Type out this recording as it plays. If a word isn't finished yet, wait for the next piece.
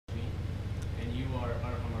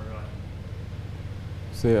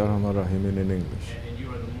Say Ar-Rahman Rahim in English. And you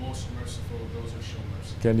are the most merciful of those who show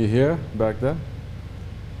mercy. Can you hear back there?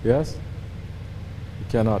 Yes? You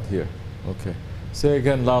cannot hear. Okay. Say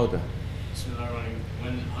again louder. Bismillahir Rahmanir Rahim.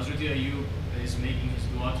 When Hazrati Ayyub is making his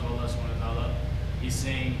dua to Allah subhanahu wa ta'ala, he's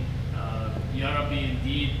saying, Ya Rabbi,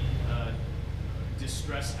 indeed,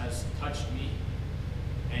 distress has touched me,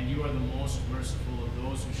 and you are the most merciful of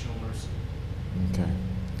those who show mercy. Okay.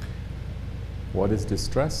 What is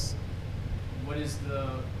distress?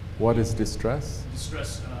 What is distress?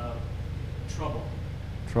 Distress, trouble.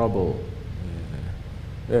 Trouble.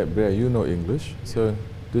 Yeah, Bear, you know English, so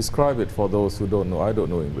describe it for those who don't know. I don't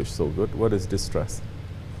know English so good. What is distress?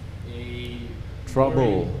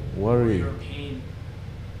 Trouble, worry. Or pain,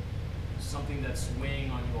 something that's weighing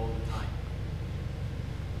on you all the time.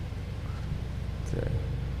 Okay.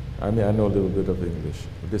 I mean, I know a little bit of English.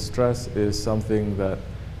 Distress is something that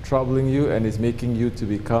troubling you and is making you to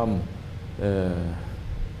become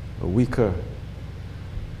weaker,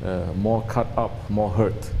 more cut up, more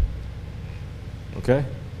hurt. Okay?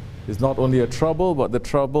 It's not only a trouble, but the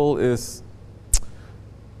trouble is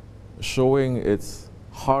showing its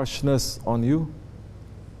harshness on you.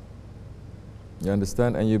 You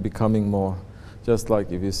understand? And you're becoming more, just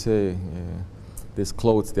like if you say, these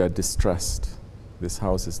clothes, they are distressed. This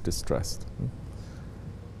house is distressed.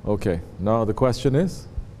 Okay, now the question is?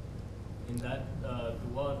 In that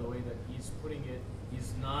dua, the way that he's putting it,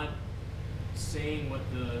 he's not saying what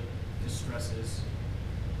the distress is.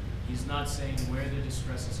 He's not saying where the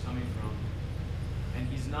distress is coming from. And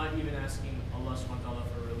he's not even asking Allah subhanahu wa ta'ala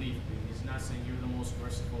for relief. He's not saying, you're the most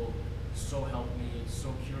merciful, so help me,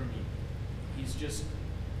 so cure me. He's just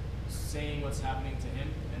saying what's happening to him,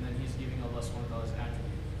 and then he's giving Allah subhanahu wa ta'ala's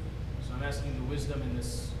attribute. So I'm asking the wisdom in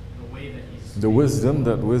this, the way that he's... The wisdom,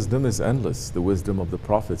 that wisdom is endless. The wisdom of the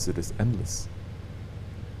prophets, it is endless.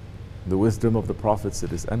 The wisdom of the prophets,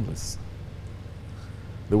 it is endless.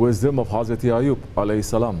 The wisdom of Hazrati Ayyub, alayhi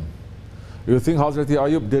salam. You think Hazrati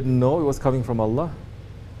Ayyub didn't know it was coming from Allah?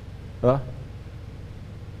 Huh?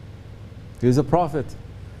 He's a prophet.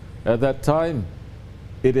 At that time,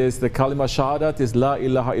 it is the kalima shahadat is La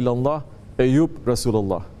ilaha illallah, Ayyub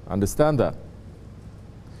Rasulullah. Understand that?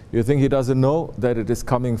 You think he doesn't know that it is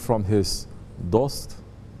coming from his dost?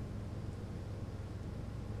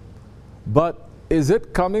 But is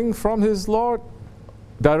it coming from his Lord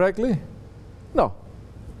directly? No.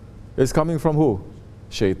 It's coming from who?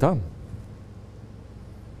 Shaitan.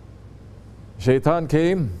 Shaitan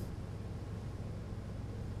came,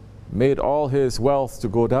 made all his wealth to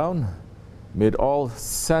go down,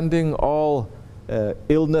 sending all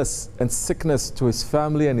illness and sickness to his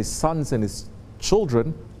family and his sons and his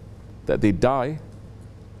children, that they die.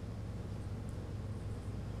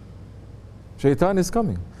 Shaitan is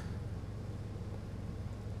coming.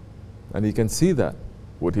 And he can see that.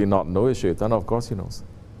 Would he not know it's Shaitan? Of course he knows.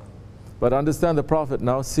 But understand the Prophet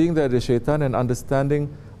now, seeing that it is Shaitan and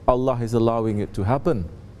understanding Allah is allowing it to happen.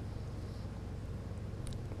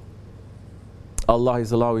 Allah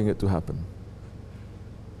is allowing it to happen.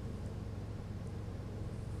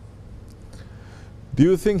 Do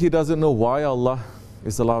you think he doesn't know why Allah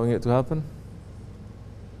is allowing it to happen?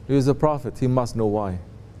 He is a prophet, he must know why.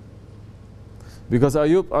 Because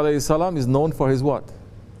Ayyub alayhi salam is known for his what?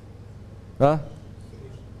 Huh?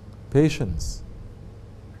 Patience.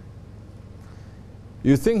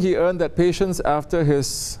 You think he earned that patience after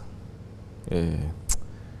his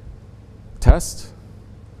test?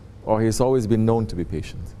 Or he's always been known to be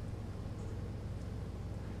patient?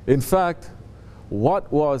 In fact,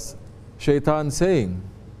 what was Shaitan saying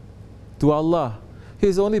to Allah?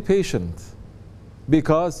 He's only patient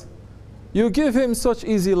because you give him such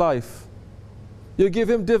easy life. You give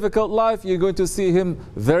him difficult life, you're going to see him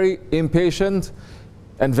very impatient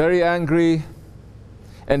and very angry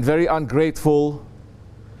and very ungrateful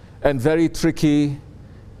and very tricky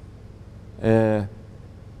and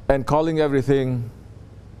calling everything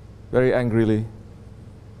very angrily.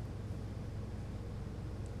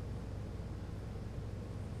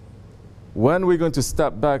 When we're going to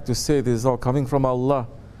step back to say this is all coming from Allah?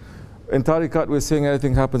 In Tariqat we're saying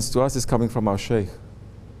anything happens to us is coming from our Shaykh.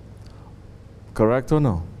 Correct or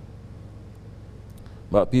no?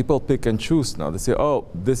 But people pick and choose now. They say, oh,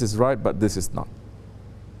 this is right, but this is not.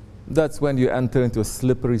 That's when you enter into a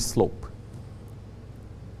slippery slope.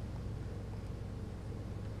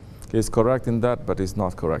 He's correct in that, but he's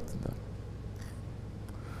not correct in that.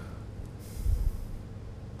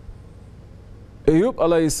 Ayyub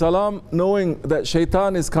alayhi salam, knowing that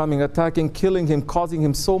Shaitan is coming, attacking, killing him, causing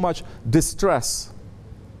him so much distress.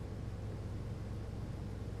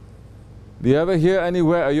 Do you ever hear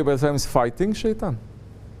anywhere Ayyub alayhi salam is fighting Shaitan?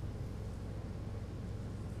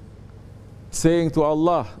 saying to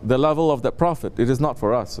Allah, the level of that Prophet, it is not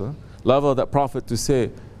for us, level of that Prophet to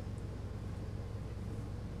say,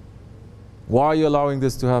 why are you allowing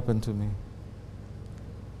this to happen to me?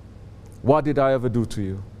 What did I ever do to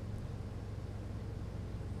you?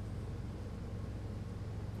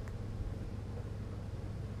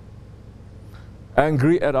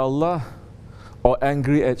 Angry at Allah or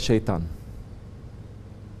angry at Shaitan?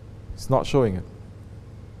 It's not showing it.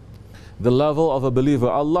 The level of a believer,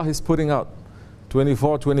 Allah is putting out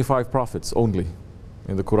 24, 25 prophets only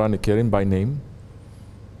in the Quran Karim by name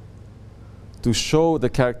to show the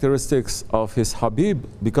characteristics of his Habib,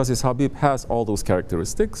 because his Habib has all those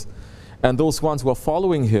characteristics. And those ones who are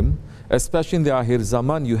following him, especially in the Akhir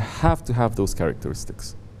Zaman, you have to have those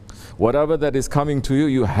characteristics. Whatever that is coming to you,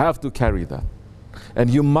 you have to carry that. And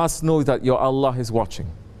you must know that your Allah is watching.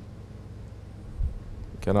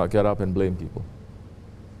 You cannot get up and blame people,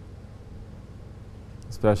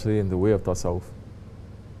 especially in the way of tasawwuf.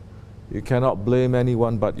 You cannot blame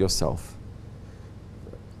anyone but yourself.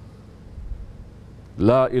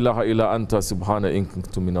 La ilaha illa anta subhana in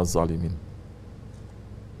kuntu minaz zalimin.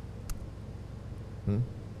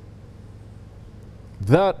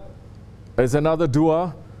 That is another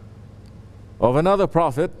dua of another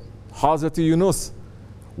prophet, Hazrati Yunus.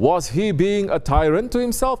 Was he being a tyrant to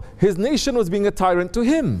himself? His nation was being a tyrant to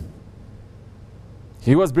him.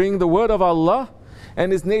 He was bringing the word of Allah,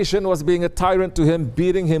 and his nation was being a tyrant to him,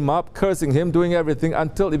 beating him up, cursing him, doing everything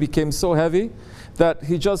until it became so heavy that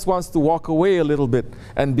he just wants to walk away a little bit.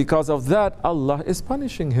 And because of that, Allah is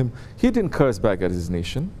punishing him. He didn't curse back at his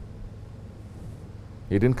nation.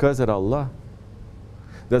 He didn't curse at Allah.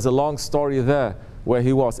 There's a long story there where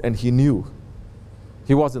he was, and he knew.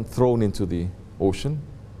 He wasn't thrown into the ocean.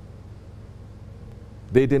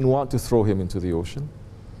 They didn't want to throw him into the ocean,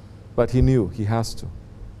 but he knew he has to.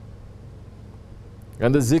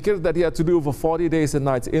 And the zikr that he had to do for 40 days and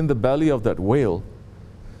nights in the belly of that whale,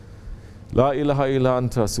 La ilaha illa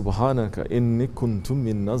anta subhanaka inni kuntu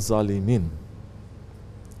minaz zalimin.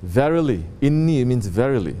 Verily, inni means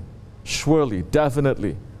verily, surely,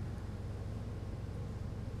 definitely.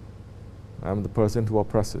 I'm the person who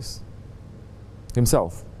oppresses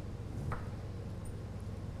himself.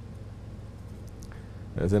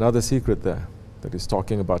 There's another secret there that is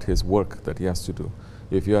talking about his work that he has to do.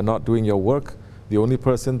 If you are not doing your work, the only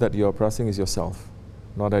person that you're oppressing is yourself,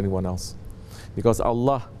 not anyone else. Because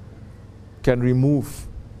Allah can remove.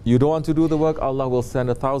 You don't want to do the work, Allah will send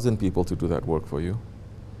 1,000 people to do that work for you.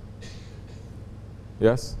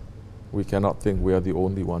 Yes? We cannot think we are the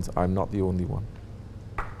only ones. I'm not the only one.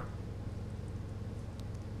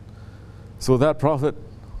 So that Prophet,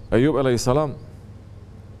 Ayyub alayhi salam,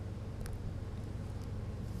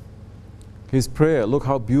 his prayer, look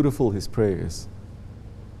how beautiful his prayer is.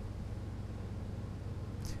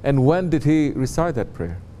 And when did he recite that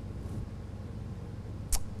prayer?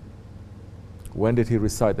 When did he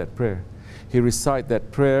recite that prayer? He recited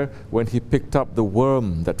that prayer when he picked up the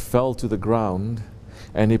worm that fell to the ground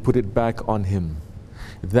and he put it back on him.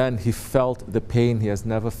 Then he felt the pain he has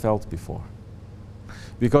never felt before.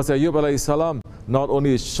 Because Ayyub alayhi salam, not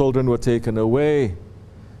only his children were taken away,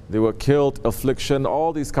 they were killed, affliction,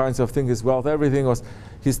 all these kinds of things, his wealth, everything was,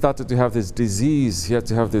 he started to have this disease, he had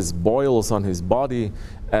to have these boils on his body,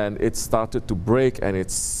 and it started to break and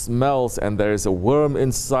it smells, and there is a worm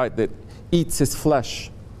inside that eats his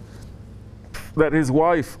flesh. That his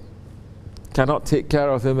wife cannot take care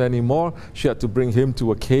of him anymore. She had to bring him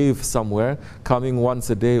to a cave somewhere, coming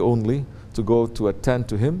once a day only to go to attend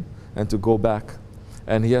to him and to go back.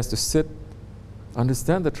 And he has to sit,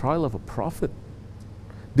 understand the trial of a prophet.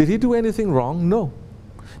 Did he do anything wrong? No.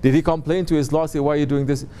 Did he complain to his Lord, say, why are you doing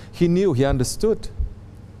this? He knew, he understood.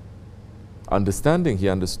 Understanding, he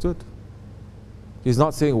understood. He's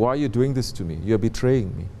not saying, why are you doing this to me? You're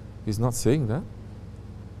betraying me. He's not saying that.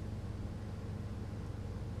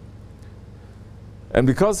 And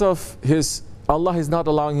because of his, Allah is not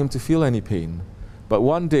allowing him to feel any pain. But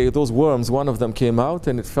one day, those worms, one of them came out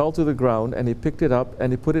and it fell to the ground, and he picked it up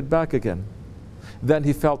and he put it back again. Then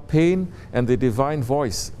he felt pain, and the divine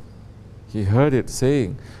voice, he heard it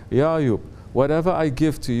saying, Ya Ayyub, whatever I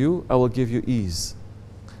give to you, I will give you ease.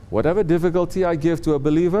 Whatever difficulty I give to a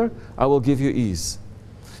believer, I will give you ease.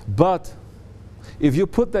 But if you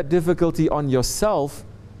put that difficulty on yourself,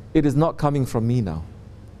 it is not coming from me now.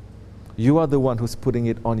 You are the one who's putting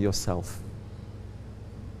it on yourself.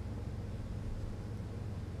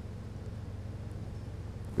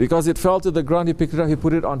 Because it fell to the ground, he picked it up, he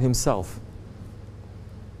put it on himself.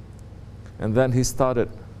 And then he started.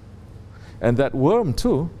 And that worm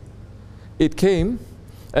too, it came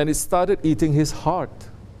and it started eating his heart.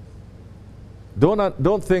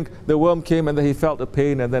 Don't think the worm came and then he felt the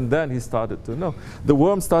pain and then he started to. No. The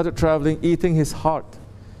worm started traveling, eating his heart.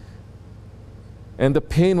 And the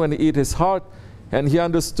pain when he ate his heart, and he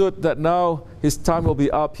understood that now his time will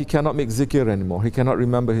be up. He cannot make zikr anymore. He cannot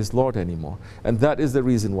remember his Lord anymore. And that is the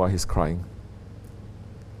reason why he's crying.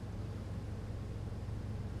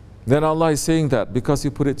 Then Allah is saying that because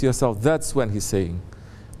you put it to yourself, that's when He's saying,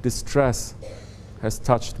 distress has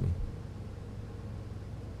touched me.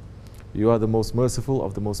 You are the most merciful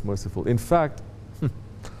of the most merciful. In fact,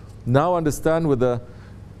 now understand with the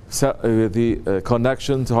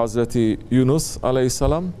connection to Hazrati Yunus alayhi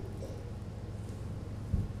salam.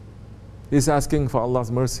 He's asking for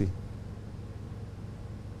Allah's mercy.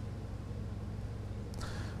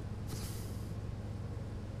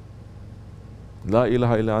 La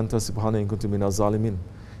ilaha illa anta subhana in kuntu minaz zalimin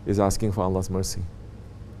is asking for Allah's mercy.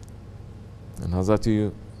 And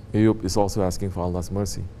Hazrati Ayyub is also asking for Allah's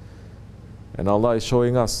mercy. And Allah is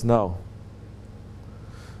showing us now,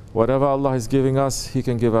 whatever Allah is giving us, He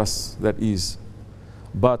can give us that ease.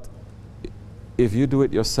 But if you do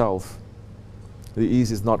it yourself, the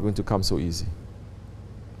ease is not going to come so easy.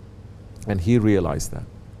 And He realized that.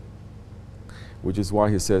 Which is why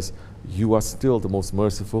He says, you are still the most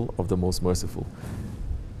merciful of the most merciful.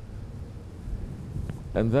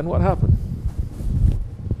 And then what happened?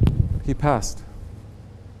 He passed.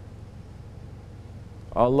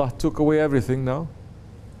 Allah took away everything now.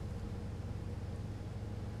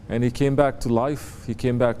 And he came back to life. He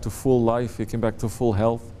came back to full life. He came back to full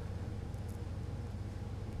health.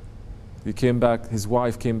 He came back, his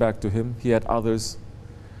wife came back to him. He had others.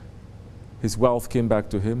 His wealth came back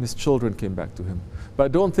to him. His children came back to him.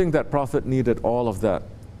 But don't think that Prophet needed all of that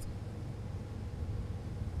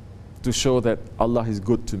to show that Allah is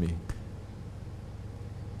good to me.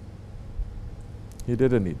 He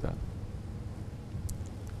didn't need that.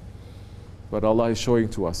 But Allah is showing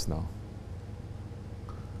to us now.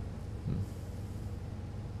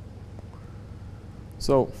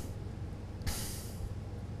 So,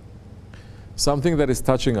 something that is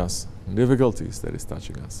touching us, difficulties that is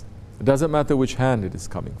touching us. It doesn't matter which hand it is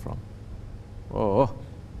coming from. Oh,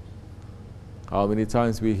 how many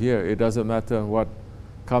times we hear, it doesn't matter what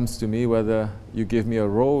comes to me, whether you give me a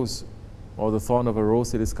rose or the thorn of a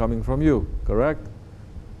rose, it is coming from you, correct?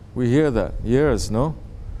 We hear that years, no?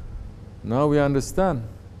 Now we understand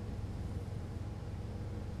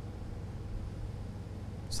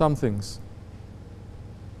some things.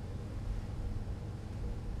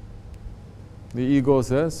 The ego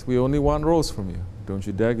says, we only want rose from you. Don't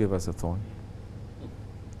you dare give us a thorn.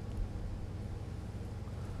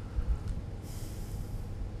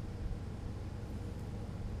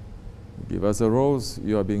 You give us a rose,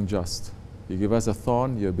 you are being just. You give us a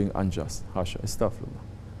thorn, you are being unjust. Hasha, astaghfirullah.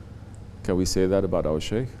 Can we say that about our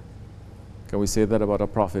Shaykh? Can we say that about our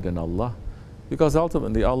Prophet and Allah? Because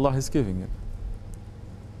ultimately Allah is giving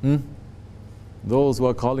it. Those who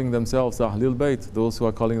are calling themselves Ahlul Bayt, those who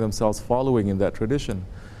are calling themselves following in that tradition,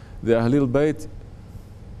 the Ahlul Bayt,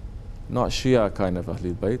 not Shia kind of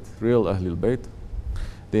Ahlul Bayt, real Ahlul Bayt,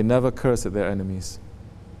 they never curse at their enemies.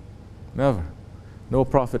 Never. No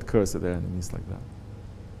Prophet cursed at their enemies like that.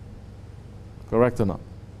 Correct or not?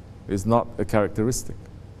 It's not a characteristic.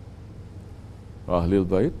 Ahlul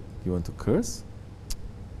Bayt, you want to curse?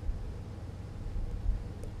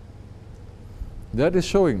 That is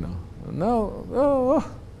showing now. Now,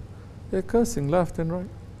 they're cursing left and right.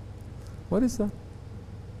 What is that?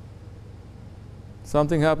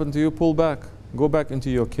 Something happened to you, pull back. Go back into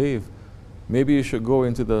your cave. Maybe you should go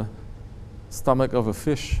into the stomach of a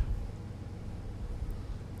fish.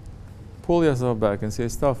 Pull yourself back and say,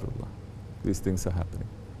 astaghfirullah. These things are happening.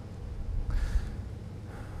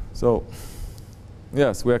 So,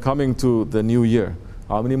 yes, we are coming to the new year.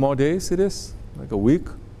 How many more days it is? Like a week?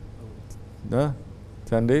 10 days? Yeah,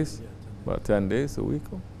 10 days. About 10 days, a week.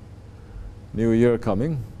 New year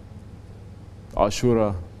coming.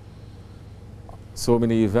 Ashura. So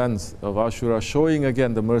many events of Ashura showing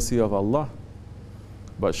again the mercy of Allah.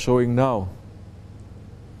 But showing now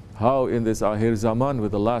how in this Akhir Zaman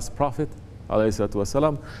with the last Prophet,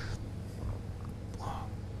 ﷺ,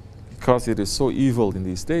 because it is so evil in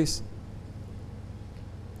these days,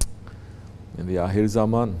 in the Akhir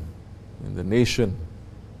Zaman, in the nation,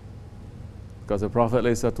 because the Prophet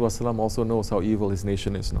ﷺ also knows how evil his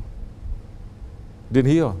nation is now. Did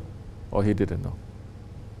he or he didn't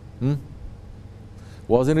know?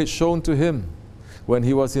 Wasn't it shown to him when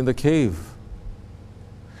he was in the cave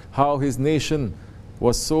how his nation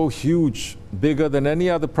was so huge, bigger than any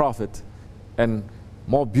other prophet and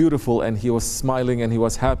more beautiful, and he was smiling and he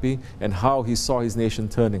was happy, and how he saw his nation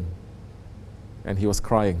turning and he was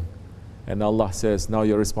crying And Allah says, now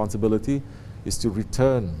your responsibility is to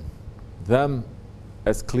return them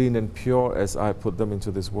as clean and pure as I put them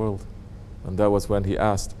into this world. And that was when he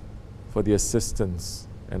asked for the assistance,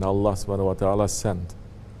 and Allah subhanahu wa ta'ala sent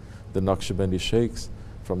the Naqshbandi sheikhs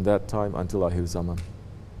from that time until Akhir Zaman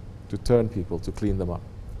to turn people, to clean them up.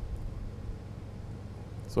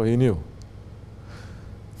 So he knew.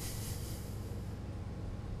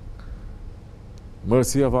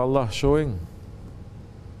 Mercy of Allah showing?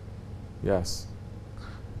 Yes.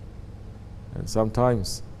 And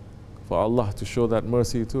sometimes for Allah to show that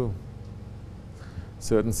mercy too,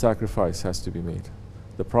 certain sacrifice has to be made.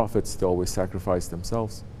 The prophets, they always sacrifice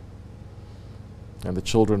themselves. And the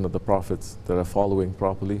children of the prophets that are following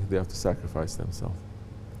properly, they have to sacrifice themselves.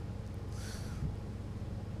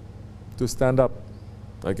 To stand up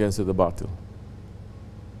against the batil.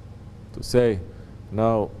 To say,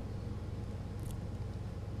 now,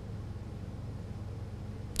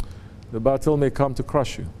 the batil may come to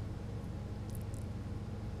crush you.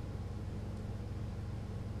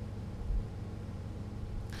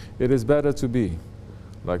 It is better to be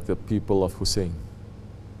like the people of Hussein.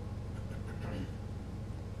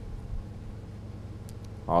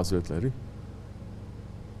 Hazretleri.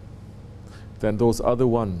 Than those other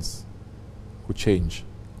ones who change.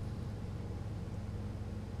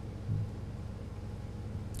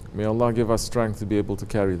 May Allah give us strength to be able to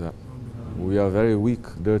carry that. We are very weak,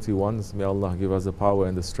 dirty ones. May Allah give us the power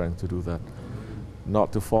and the strength to do that.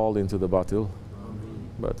 Not to fall into the batil,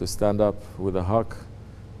 but to stand up with the haqq,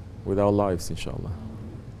 with our lives, inshallah.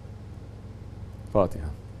 Fatiha.